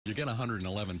You get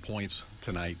 111 points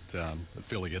tonight.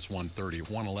 Philly gets 130.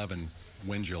 111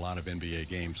 wins you a lot of NBA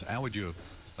games. How would you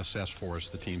assess for us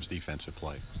the team's defensive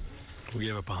play? We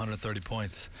gave up 130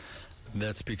 points.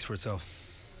 That speaks for itself.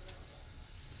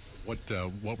 What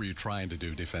were you trying to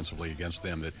do defensively against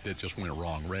them that just went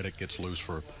wrong? Redick gets loose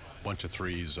for a bunch of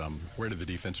threes. Where did the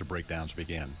defensive breakdowns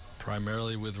begin?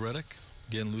 Primarily with Redick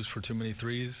getting loose for too many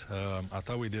threes. I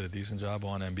thought we did a decent job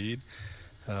on Embiid.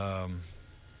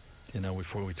 We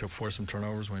forced some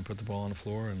turnovers when he put the ball on the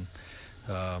floor, and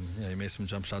he made some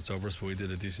jump shots over us, but we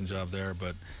did a decent job there.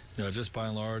 But just by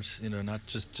and large, not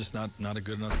a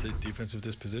good enough defensive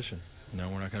disposition. We're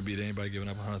not going to beat anybody giving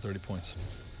up 130 points.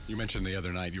 You mentioned the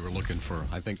other night you were looking for,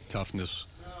 I think toughness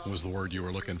was the word you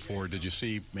were looking for. Did you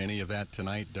see any of that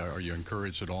tonight? Are you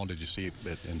encouraged at all? Did you see it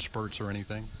in spurts or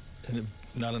anything?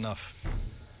 Not enough.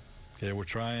 Okay, we're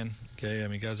trying. Okay, I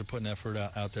mean, guys are putting effort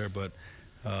out there, but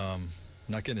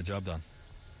not getting the job done.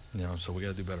 So we got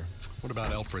to do better. What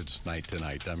about Elfrid's night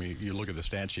tonight? I mean, you look at the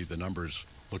stat sheet, the numbers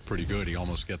look pretty good. He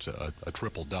almost gets a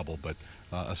triple-double, but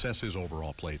assess his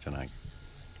overall play tonight.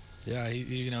 Yeah,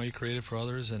 he created for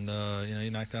others, and he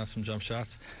knocked down some jump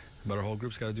shots. But our whole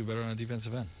group's got to do better on the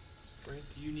defensive end. Frank,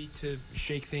 do you need to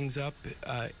shake things up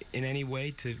in any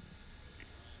way to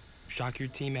shock your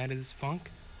team out of this funk?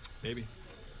 Maybe.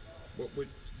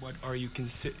 What are you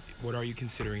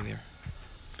considering there?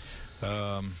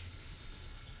 I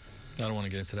don't want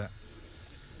to get into that,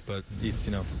 but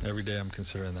every day I'm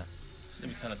considering that. It's going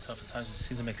to be kind of tough at times. It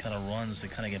seems to make kind of runs. They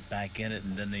kind of get back in it,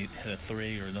 and then they hit a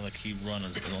three or another key run.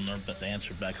 They'll never bet the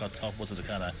answer back. How tough was it to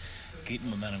kind of keep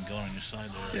momentum going on your side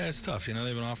there? Yeah, it's tough. They've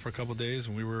been off for a couple of days,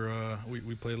 and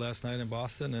we played last night in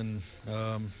Boston, and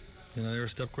they were a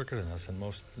step quicker than us in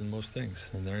most things,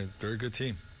 and they're a good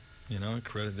team.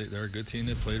 They're a good team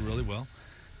that played really well,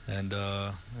 and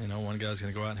one guy's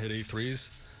going to go out and hit 8 threes.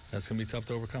 That's going to be tough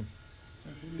to overcome.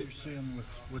 Who did you see him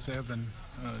with Evan?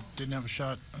 Didn't have a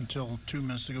shot until 2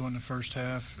 minutes ago in the first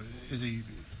half. Is he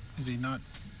not,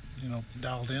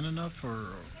 dialed in enough,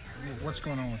 or what's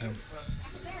going on with him?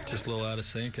 Just a little out of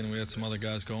sync, and we had some other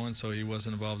guys going, so he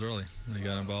wasn't involved early. He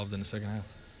got involved in the second half.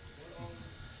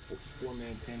 4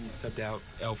 minutes in, you subbed out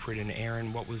Elfrid and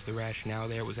Aaron. What was the rationale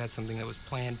there? Was that something that was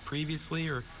planned previously,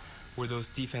 or were those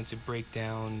defensive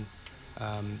breakdown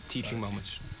teaching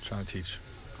moments? Trying to teach.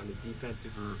 On the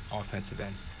defensive or offensive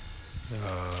end?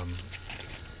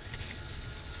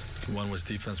 One was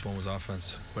defense, one was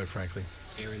offense, quite frankly.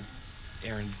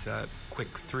 Aaron's quick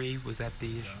three, was that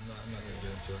the issue? I'm not going to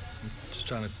get into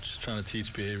it. Just trying to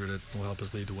teach behavior that will help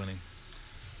us lead to winning.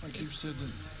 Like you said,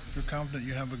 that you're confident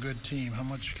you have a good team. How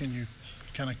much can you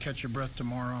kind of catch your breath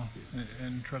tomorrow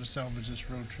and try to salvage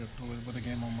this road trip with a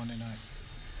game on Monday night?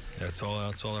 That's all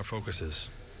our focus is.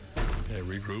 Okay,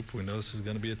 regroup. We know this is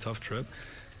going to be a tough trip.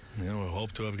 We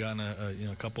hope to have gotten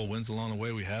a couple of wins along the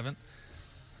way. We haven't.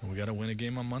 And we got to win a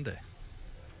game on Monday.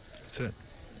 That's it.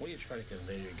 What do you try to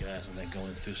convey to your guys when they're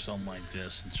going through something like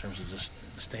this, in terms of just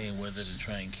staying with it and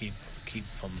trying to keep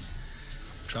from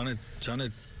trying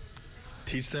to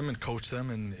teach them and coach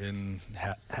them in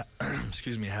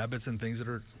habits and things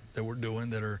that we're doing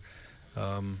that are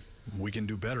we can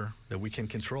do better, that we can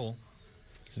control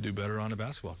to do better on the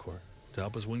basketball court to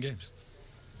help us win games.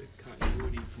 The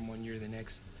continuity from one year to the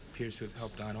next appears to have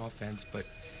helped on offense, but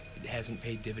it hasn't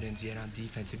paid dividends yet on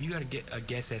defense. Have you got to get a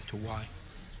guess as to why?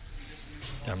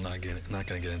 I'm not going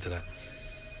to get into that.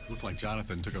 Looked like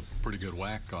Jonathan took a pretty good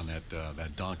whack on that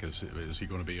dunk. Is he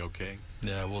going to be okay?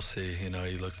 Yeah, we'll see. He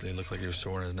looked like he was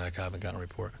sore in his neck. I haven't gotten a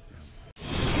report.